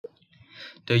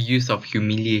The Use of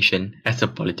Humiliation as a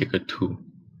Political Tool,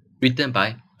 written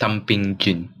by Tam Ping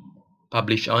Jin,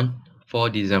 published on 4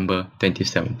 December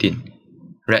 2017,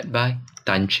 read by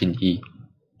Tan Chin Yi.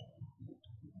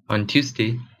 On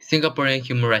Tuesday, Singaporean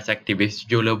human rights activist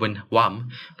Jolovan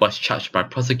Wam was charged by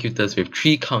prosecutors with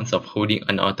 3 counts of holding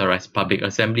unauthorized public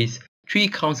assemblies, 3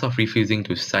 counts of refusing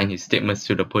to sign his statements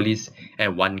to the police,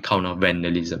 and 1 count of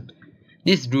vandalism.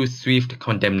 This drew swift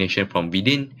condemnation from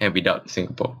within and without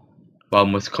Singapore. While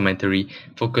most commentary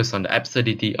focused on the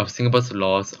absurdity of Singapore's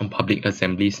laws on public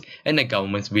assemblies and the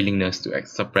government's willingness to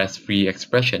suppress free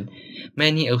expression,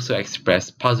 many also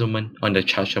expressed puzzlement on the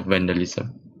charge of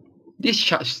vandalism. This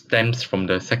charge stems from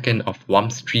the second of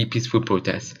Wam's 3 peaceful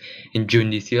protests. In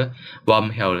June this year, Wam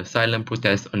held a silent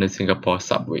protest on the Singapore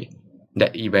subway.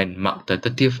 That event marked the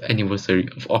 30th anniversary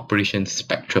of Operation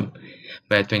Spectrum,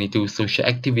 where 22 social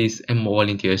activists and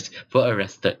volunteers were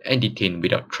arrested and detained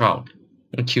without trial,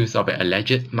 accused of an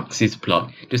alleged Marxist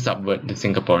plot to subvert the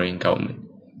Singaporean government.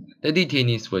 The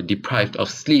detainees were deprived of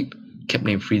sleep, kept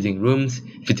in freezing rooms,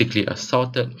 physically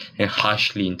assaulted, and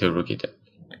harshly interrogated.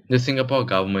 The Singapore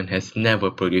government has never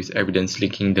produced evidence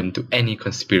linking them to any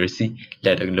conspiracy,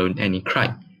 let alone any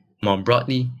crime. More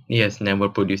broadly, it has never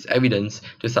produced evidence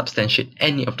to substantiate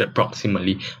any of the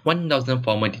approximately 1,000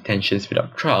 formal detentions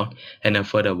without trial and a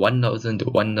further 1,000 to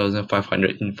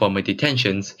 1,500 informal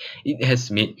detentions it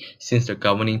has made since the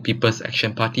governing People's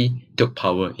Action Party took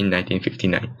power in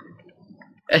 1959.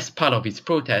 As part of its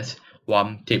protest,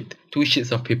 Wam taped 2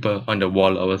 sheets of paper on the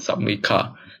wall of a subway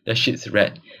car. The sheets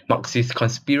read, "Marxist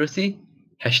conspiracy,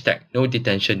 #no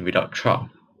detention without trial,"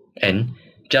 and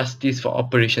 "Justice for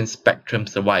Operation Spectrum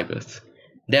survivors."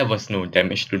 There was no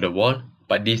damage to the wall,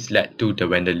 but this led to the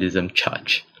vandalism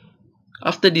charge.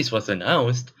 After this was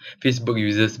announced, Facebook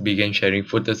users began sharing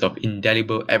photos of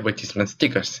indelible advertisement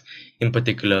stickers, in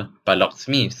particular by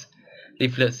locksmiths,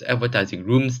 leaflets advertising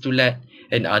rooms to let,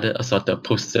 and other assorted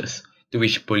posters, to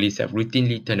which police have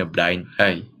routinely turned a blind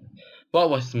eye. What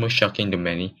was most shocking to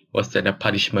many was that the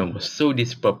punishment was so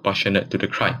disproportionate to the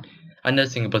crime. Under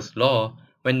Singapore's law,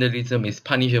 vandalism is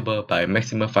punishable by a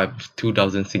maximum fine of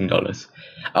 2,000 Sing dollars,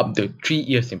 up to 3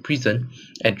 years in prison,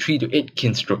 and 3 to 8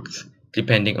 cane strokes,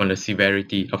 depending on the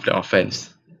severity of the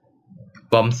offence.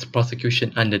 Wam's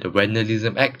prosecution under the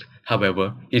Vandalism Act,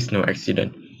 however, is no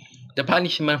accident. The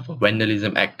Punishment for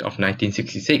Vandalism Act of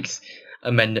 1966,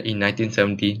 amended in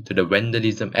 1970 to the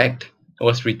Vandalism Act,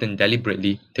 was written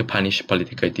deliberately to punish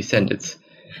political dissenters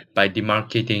by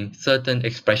demarcating certain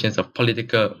expressions of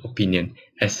political opinion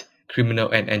as criminal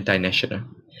and anti-national.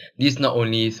 This not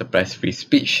only suppressed free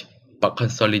speech, but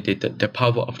consolidated the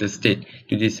power of the state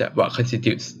to decide what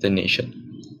constitutes the nation.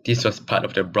 This was part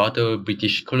of the broader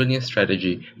British colonial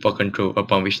strategy for control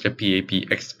upon which the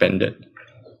PAP expanded.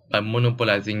 By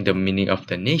monopolizing the meaning of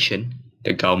the nation,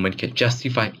 the government can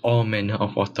justify all manner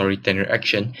of authoritarian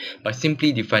action by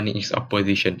simply defining its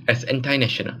opposition as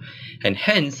anti-national, and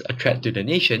hence a threat to the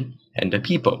nation and the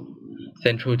people.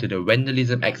 Central to the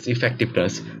Vandalism Act's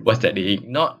effectiveness was that they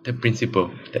ignored the principle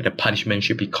that the punishment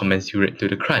should be commensurate to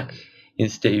the crime,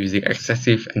 instead using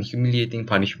excessive and humiliating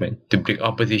punishment to break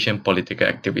opposition political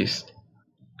activists.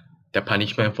 The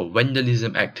Punishment for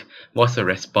Vandalism Act was a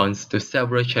response to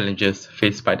several challenges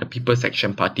faced by the People's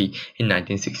Action Party in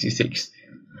 1966.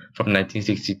 From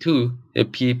 1962, the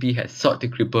PAP had sought to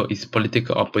cripple its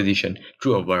political opposition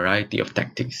through a variety of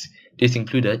tactics. This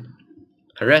included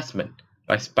harassment,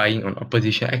 by spying on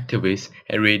opposition activists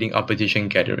and raiding opposition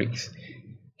gatherings;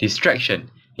 distraction,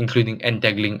 including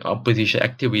entangling opposition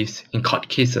activists in court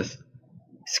cases;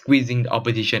 squeezing the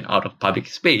opposition out of public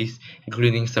space,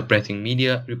 including suppressing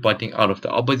media reporting out of the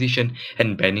opposition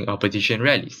and banning opposition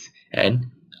rallies; and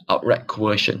outright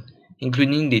coercion,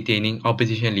 including detaining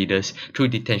opposition leaders through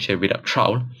detention without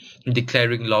trial,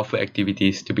 declaring lawful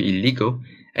activities to be illegal,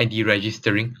 and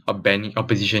deregistering or banning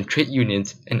opposition trade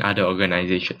unions and other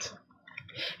organizations.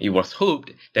 It was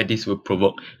hoped that this would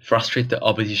provoke frustrated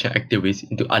opposition activists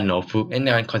into unlawful and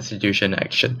unconstitutional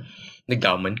action. The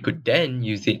government could then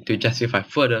use it to justify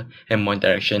further and more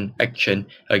direct action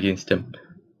against them.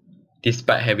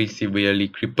 Despite having severely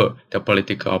crippled the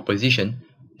political opposition,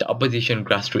 the opposition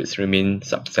grassroots remained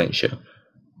substantial.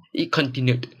 It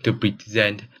continued to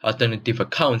present alternative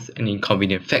accounts and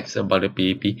inconvenient facts about the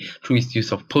PAP through its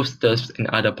use of posters and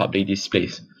other public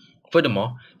displays.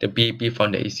 Furthermore, the PAP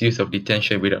found that its use of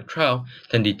detention without trial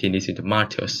turned detainees into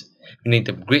martyrs, winning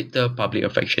them greater public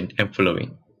affection and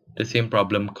following. The same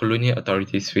problem colonial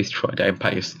authorities faced throughout the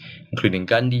empires, including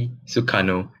Gandhi,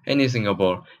 Sukarno, and in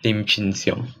Singapore, Lim Chin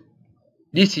Siong.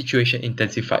 This situation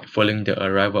intensified following the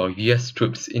arrival of US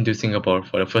troops into Singapore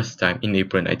for the first time in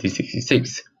April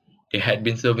 1966. They had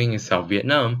been serving in South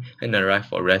Vietnam and arrived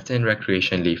for rest and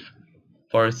recreation leave.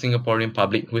 For a Singaporean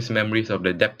public whose memories of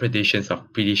the depredations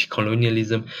of British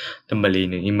colonialism, the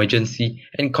Millennium Emergency,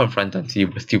 and confrontancy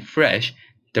were still fresh,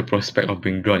 the prospect of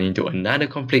being drawn into another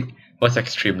conflict was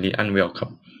extremely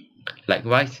unwelcome.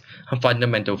 Likewise, a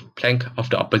fundamental plank of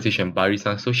the opposition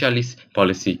Barisan Socialist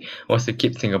policy was to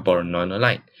keep Singapore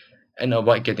non-aligned and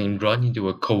avoid getting drawn into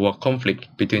a Cold War conflict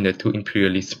between the two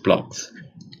imperialist blocs.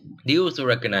 They also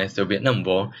recognized the Vietnam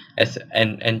War as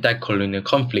an anti-colonial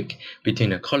conflict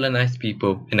between a colonized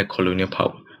people and a colonial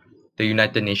power. The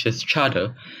United Nations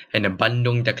Charter and the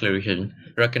Bandung Declaration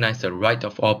recognized the right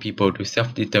of all people to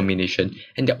self-determination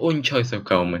and their own choice of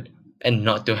government, and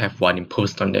not to have one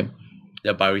imposed on them.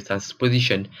 The Barisan's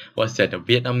position was that the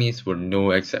Vietnamese were no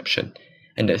exception,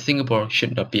 and that Singapore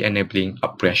should not be enabling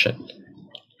oppression.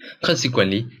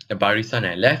 Consequently, the Barisan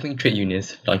and left-wing trade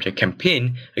unions launched a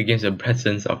campaign against the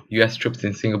presence of US troops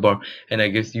in Singapore and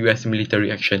against US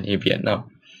military action in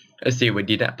Vietnam. As they were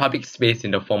denied public space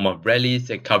in the form of rallies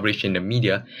and coverage in the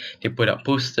media, they put up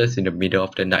posters in the middle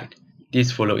of the night.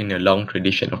 This followed in a long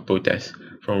tradition of protest,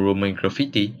 from Roman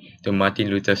graffiti to Martin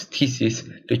Luther's thesis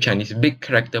to Chinese big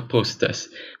character posters,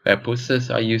 where posters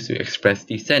are used to express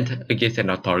dissent against an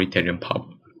authoritarian power.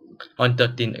 On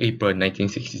 13 April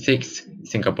 1966,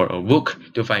 Singapore awoke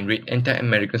to find red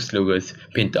anti-American slogans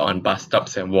painted on bus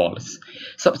stops and walls.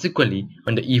 Subsequently,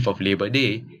 on the eve of Labor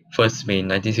Day, 1st May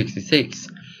 1966,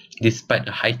 despite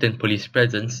a heightened police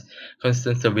presence,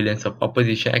 constant surveillance of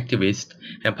opposition activists,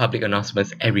 and public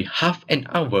announcements every half an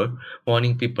hour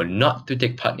warning people not to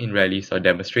take part in rallies or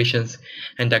demonstrations,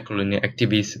 anti-colonial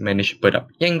activists managed to put up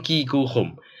 "Yankee Go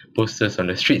Home" posters on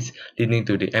the streets leading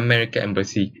to the American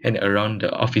embassy and around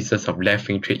the offices of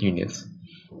left-wing trade unions.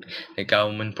 The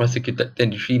government prosecuted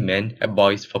 23 men and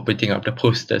boys for putting up the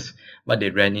posters, but they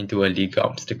ran into a legal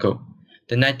obstacle.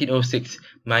 The 1906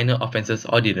 Minor Offences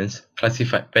Ordinance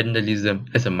classified vandalism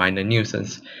as a minor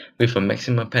nuisance, with a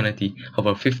maximum penalty of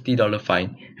a $50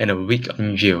 fine and a week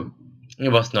in jail. It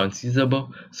was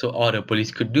non-seizable, so all the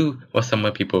police could do was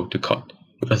summon people to court.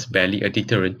 It was barely a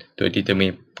deterrent to a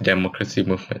determined democracy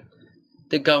movement.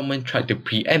 The government tried to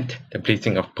preempt the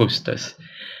placing of posters.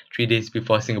 3 days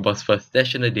before Singapore's first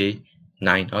National Day,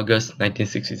 9 August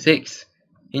 1966,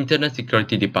 Internal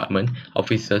Security Department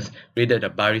officers raided the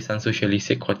Barisan Socialist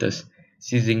headquarters,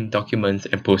 seizing documents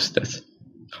and posters.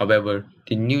 However,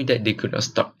 they knew that they could not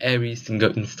stop every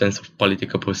single instance of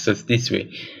political posters this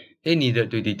way. They needed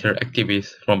to deter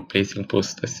activists from placing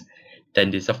posters.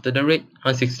 10 days after the raid,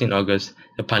 on 16 August,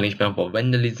 the Punishment for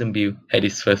Vandalism Bill had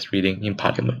its first reading in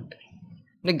Parliament.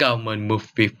 The government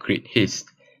moved with great haste.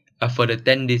 A further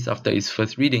 10 days after its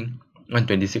first reading, on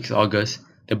 26 August,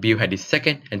 the bill had its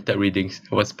second and third readings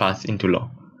and was passed into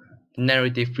law. The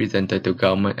narrative presented to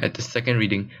government at the second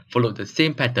reading followed the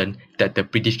same pattern that the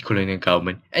British colonial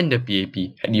government and the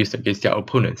PAP had used against their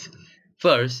opponents.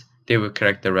 First, they would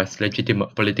characterize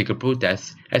legitimate political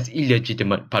protests as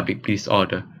illegitimate public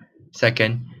disorder.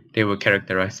 Second, they would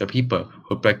characterize the people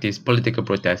who practice political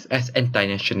protests as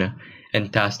anti-national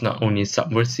and thus not only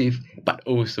subversive but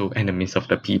also enemies of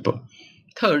the people.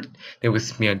 Third, they would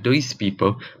smear these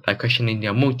people by questioning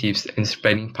their motives and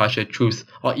spreading partial truths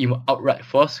or even outright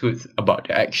falsehoods about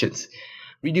their actions,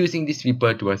 reducing these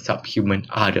people to a subhuman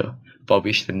other, for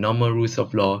which the normal rules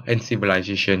of law and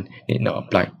civilization need not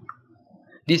apply.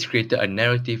 This created a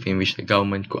narrative in which the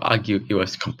government could argue it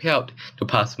was compelled to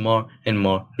pass more and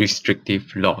more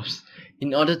restrictive laws.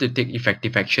 In order to take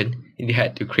effective action, it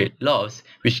had to create laws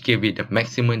which gave it the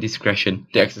maximum discretion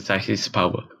to exercise its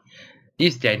power.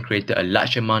 This then created a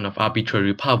large amount of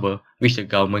arbitrary power which the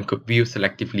government could wield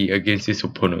selectively against its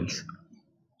opponents.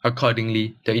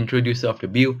 Accordingly, the introducer of the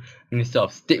bill, Minister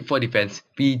of State for Defense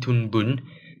P. Tun Bun,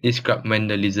 described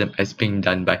vandalism as being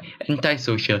done by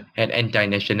anti-social and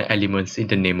anti-national elements in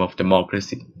the name of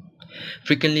democracy.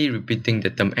 Frequently repeating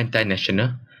the term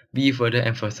anti-national, we further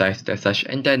emphasized that such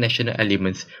anti-national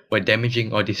elements were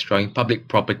damaging or destroying public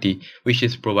property which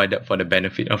is provided for the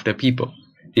benefit of the people.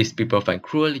 These people find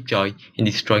cruel joy in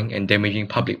destroying and damaging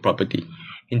public property.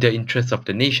 In the interest of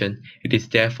the nation, it is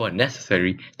therefore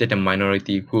necessary that the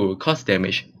minority who will cause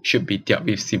damage should be dealt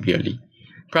with severely.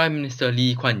 Prime Minister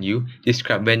Lee Kuan Yew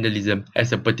described vandalism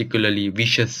as a particularly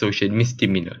vicious social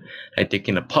misdemeanor, like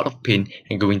taking a pot of paint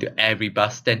and going to every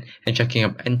bus stand and chucking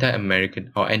up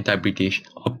anti-American or anti-British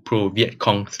or pro-Viet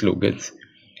Cong slogans.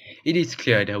 It is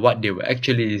clear that what they were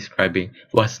actually describing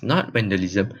was not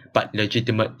vandalism but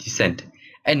legitimate dissent,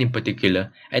 and in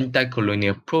particular,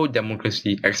 anti-colonial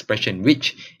pro-democracy expression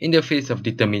which, in the face of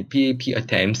determined PAP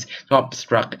attempts to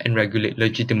obstruct and regulate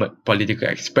legitimate political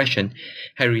expression,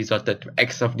 had resorted to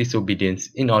acts of disobedience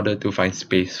in order to find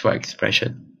space for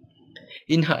expression.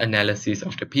 In her analysis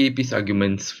of the PAP's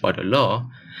arguments for the law,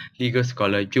 legal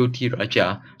scholar Jyoti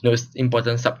Raja notes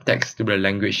important subtext to the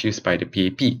language used by the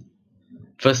PAP.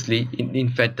 Firstly, it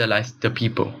infantilized the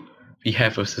people. We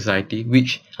have a society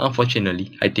which,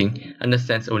 unfortunately, I think,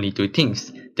 understands only two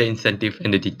things, the incentive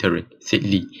and the deterrent, said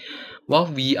Lee. While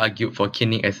we argued for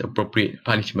caning as appropriate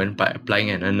punishment by applying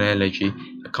an analogy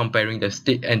comparing the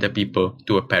state and the people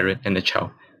to a parent and a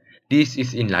child. This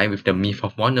is in line with the myth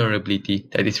of vulnerability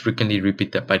that is frequently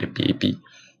repeated by the PAP,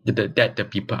 that the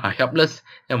people are helpless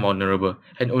and vulnerable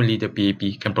and only the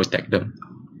PAP can protect them.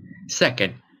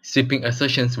 Second, sweeping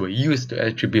assertions were used to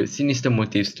attribute sinister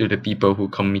motives to the people who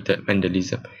committed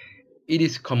vandalism. It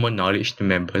is common knowledge to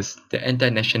members that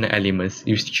anti-national elements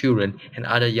use children and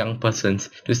other young persons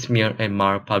to smear and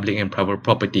mar public and private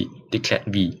property, declared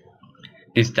V.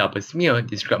 This double smear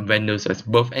described vandals as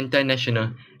both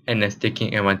anti-national and as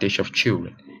taking advantage of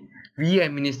children. V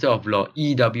and Minister of Law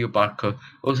E.W. Barker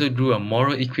also drew a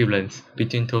moral equivalence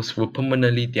between those who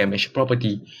permanently damage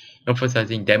property,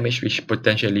 emphasizing damage which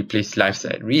potentially placed lives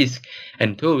at risk,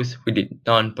 and those who did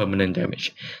non-permanent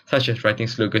damage, such as writing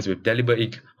slogans with deliberate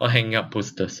ink or hanging up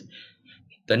posters.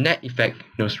 The net effect,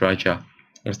 notes Raja,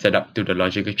 was set up to the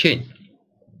logical chain.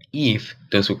 If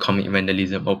those who commit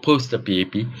vandalism oppose the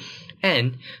PAP,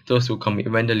 and those who commit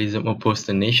vandalism oppose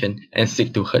the nation and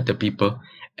seek to hurt the people,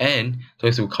 and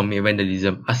those who commit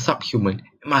vandalism are subhuman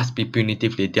and must be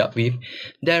punitively dealt with.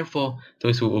 Therefore,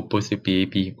 those who oppose the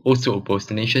PAP also oppose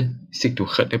the nation, seek to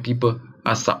hurt the people,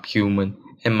 are subhuman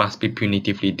and must be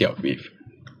punitively dealt with.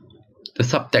 The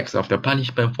subtext of the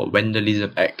Punishment for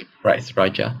Vandalism Act, writes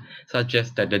Raja,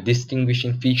 suggests that the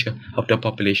distinguishing feature of the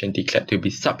population declared to be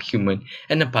subhuman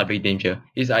and a public danger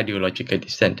is ideological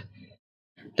dissent.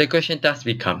 The question thus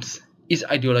becomes, is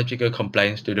ideological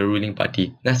compliance to the ruling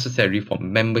party necessary for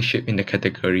membership in the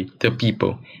category the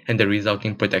people and the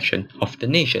resulting protection of the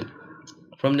nation?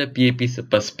 From the PAP's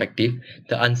perspective,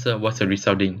 the answer was a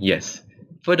resounding yes.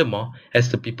 Furthermore,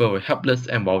 as the people were helpless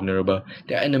and vulnerable,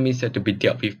 their enemies had to be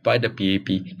dealt with by the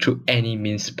PAP through any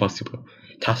means possible.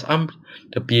 Thus armed,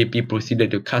 the PAP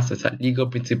proceeded to cast aside legal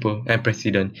principle and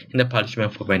precedent in the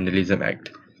Punishment for Vandalism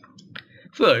Act.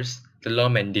 First, the law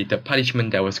mandated punishment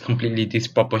that was completely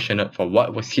disproportionate for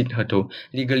what was hitherto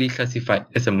legally classified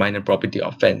as a minor property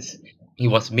offence. It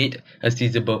was made a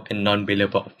seizable and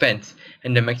non-bailable offence,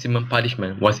 and the maximum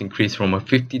punishment was increased from a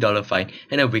 $50 fine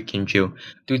and a week in jail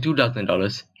to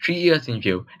 $2,000, 3 years in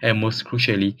jail, and most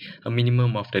crucially, a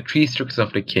minimum of the 3 strokes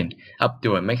of the cane, up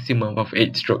to a maximum of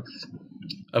 8 strokes.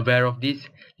 Aware of this,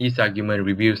 Lee's argument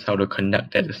reveals how the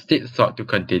conduct that the state sought to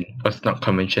contain was not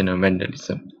conventional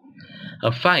vandalism.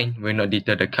 A fine will not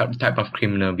deter the type of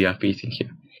criminal we are facing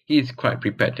here. He is quite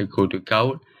prepared to go to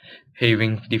gaol,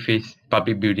 having defaced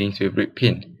public buildings with red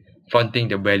paint. Flaunting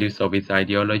the values of his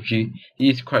ideology,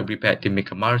 he is quite prepared to make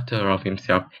a martyr of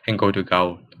himself and go to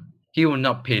gaol. He will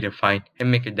not pay the fine and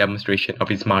make a demonstration of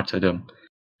his martyrdom.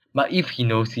 But if he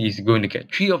knows he is going to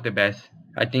get 3 of the best,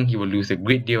 I think he will lose a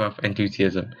great deal of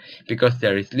enthusiasm, because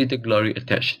there is little glory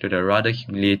attached to the rather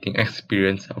humiliating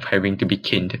experience of having to be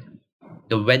caned.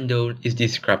 The vandal is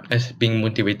described as being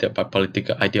motivated by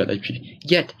political ideology,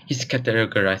 yet he is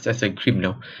categorized as a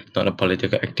criminal, not a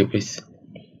political activist.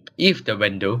 If the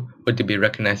vandal were to be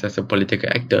recognized as a political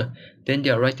actor, then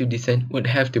their right to dissent would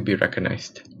have to be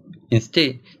recognized.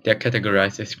 Instead, they are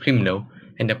categorized as criminal,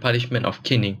 and the punishment of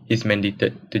caning is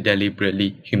mandated to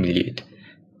deliberately humiliate.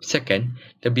 Second,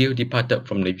 the bill departed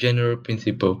from the general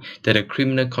principle that a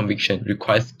criminal conviction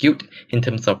requires guilt in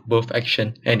terms of both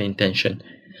action and intention.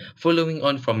 Following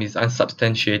on from his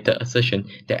unsubstantiated assertion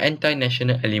that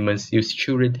anti-national elements use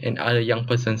children and other young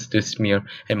persons to smear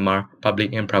and mar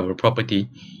public and private property,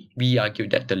 we argued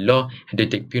that the law had to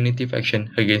take punitive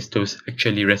action against those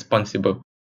actually responsible.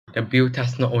 The bill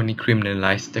thus not only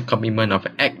criminalized the commitment of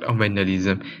an act of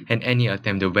vandalism and any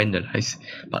attempt to vandalize,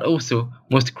 but also,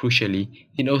 most crucially,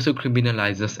 it also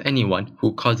criminalizes anyone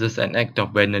who causes an act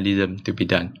of vandalism to be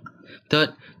done.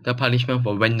 Third, the Punishment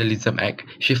for Vandalism Act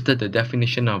shifted the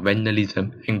definition of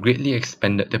vandalism and greatly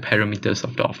expanded the parameters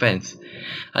of the offence.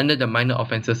 Under the Minor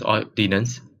Offences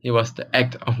Ordinance, it was the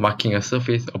act of marking a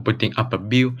surface or putting up a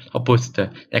bill or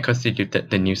poster that constituted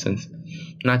the nuisance.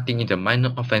 Nothing in the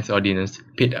Minor Offence Ordinance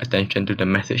paid attention to the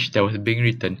message that was being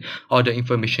written or the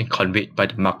information conveyed by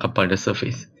the mark upon the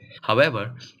surface.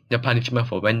 However, the Punishment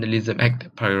for Vandalism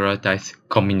Act prioritized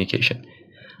communication.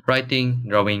 Writing,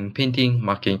 drawing, painting,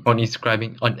 marking, or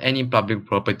inscribing on any public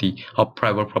property or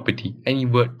private property any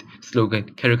word,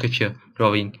 slogan, caricature,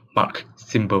 drawing, mark,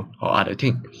 symbol, or other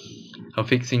thing.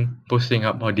 Affixing, posting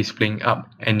up or displaying up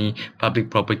any public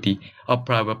property or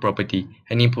private property,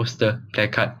 any poster,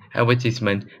 placard,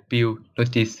 advertisement, bill,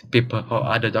 notice, paper, or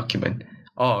other document.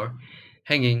 Or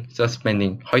hanging,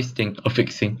 suspending, hoisting,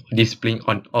 affixing, displaying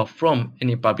on or from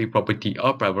any public property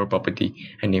or private property,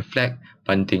 any flag,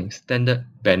 bunting, standard,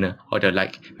 banner, or the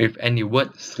like, with any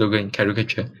word, slogan,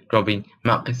 caricature, drawing,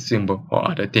 mark, symbol, or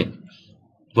other thing.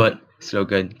 Word,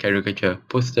 slogan, caricature,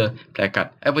 poster,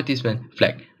 placard, advertisement,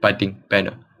 flag, bunting,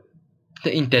 banner.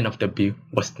 The intent of the bill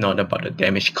was not about the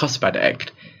damage caused by the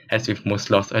act, as with most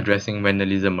laws addressing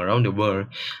vandalism around the world,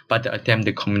 but the attempt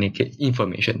to communicate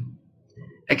information.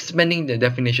 Expanding the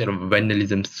definition of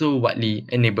vandalism so widely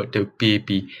enabled the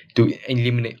PAP to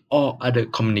eliminate all other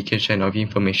communication of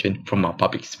information from our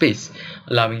public space,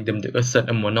 allowing them to assert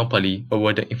a monopoly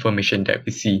over the information that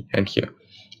we see and hear.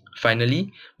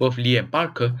 Finally, both Lee and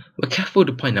Parker were careful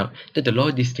to point out that the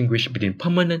law distinguished between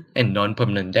permanent and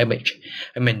non-permanent damage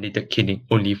and mandated caning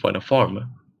only for the former.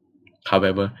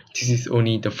 However, this is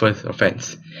only the first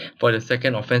offense. For the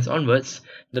second offense onwards,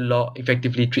 the law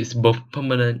effectively treats both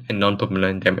permanent and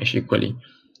non-permanent damage equally.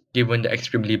 Given the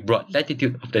extremely broad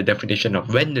latitude of the definition of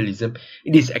vandalism,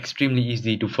 it is extremely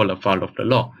easy to fall afoul of the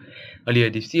law. Earlier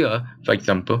this year, for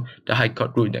example, the High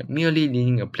Court ruled that merely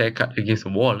leaning a placard against a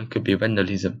wall could be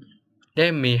vandalism.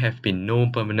 There may have been no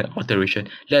permanent alteration,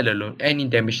 let alone any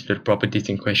damage to the properties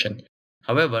in question.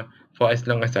 However, for as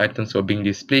long as the items were being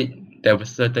displayed, there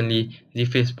was certainly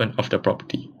defacement of the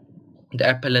property. The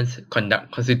appellant's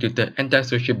conduct constituted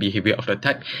antisocial behavior of the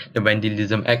type the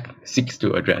Vandalism Act seeks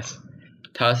to address.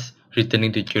 Thus,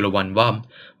 returning to Kilo 1 Wam,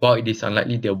 while it is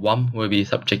unlikely that Wam will be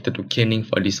subjected to caning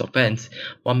for this offense,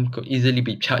 Wam could easily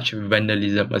be charged with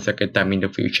vandalism a second time in the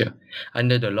future.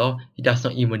 Under the law, he does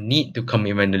not even need to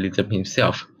commit vandalism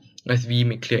himself. As we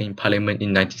made clear in Parliament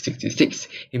in 1966,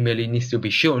 it merely needs to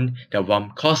be shown that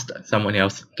Wam caused someone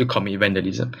else to commit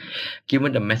vandalism.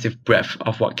 Given the massive breadth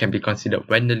of what can be considered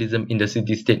vandalism in the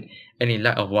city-state, and in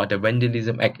light of what the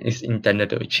Vandalism Act is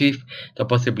intended to achieve, the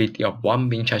possibility of Wam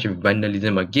being charged with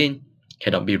vandalism again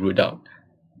cannot be ruled out.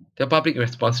 The public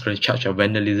response to the charge of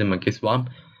vandalism against Wam,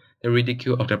 the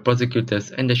ridicule of the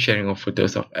prosecutors, and the sharing of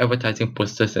photos of advertising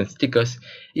posters and stickers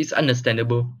is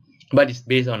understandable, but is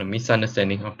based on a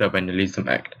misunderstanding of the Vandalism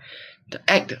Act. The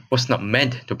Act was not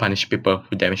meant to punish people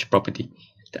who damage property.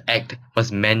 The Act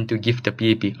was meant to give the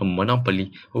PAP a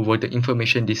monopoly over the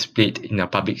information displayed in a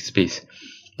public space,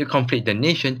 to conflate the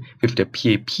nation with the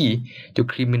PAP, to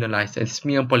criminalize and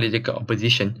smear political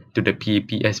opposition to the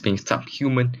PAP as being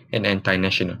subhuman and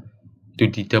anti-national, to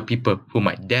deter people who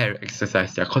might dare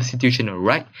exercise their constitutional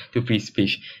right to free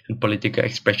speech and political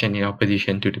expression in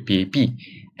opposition to the PAP,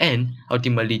 and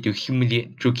ultimately to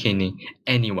humiliate through caning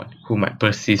anyone who might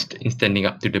persist in standing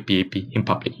up to the PAP in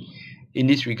public. In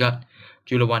this regard,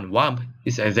 Julawan Wam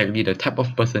is exactly the type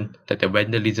of person that the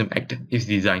Vandalism Act is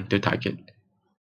designed to target.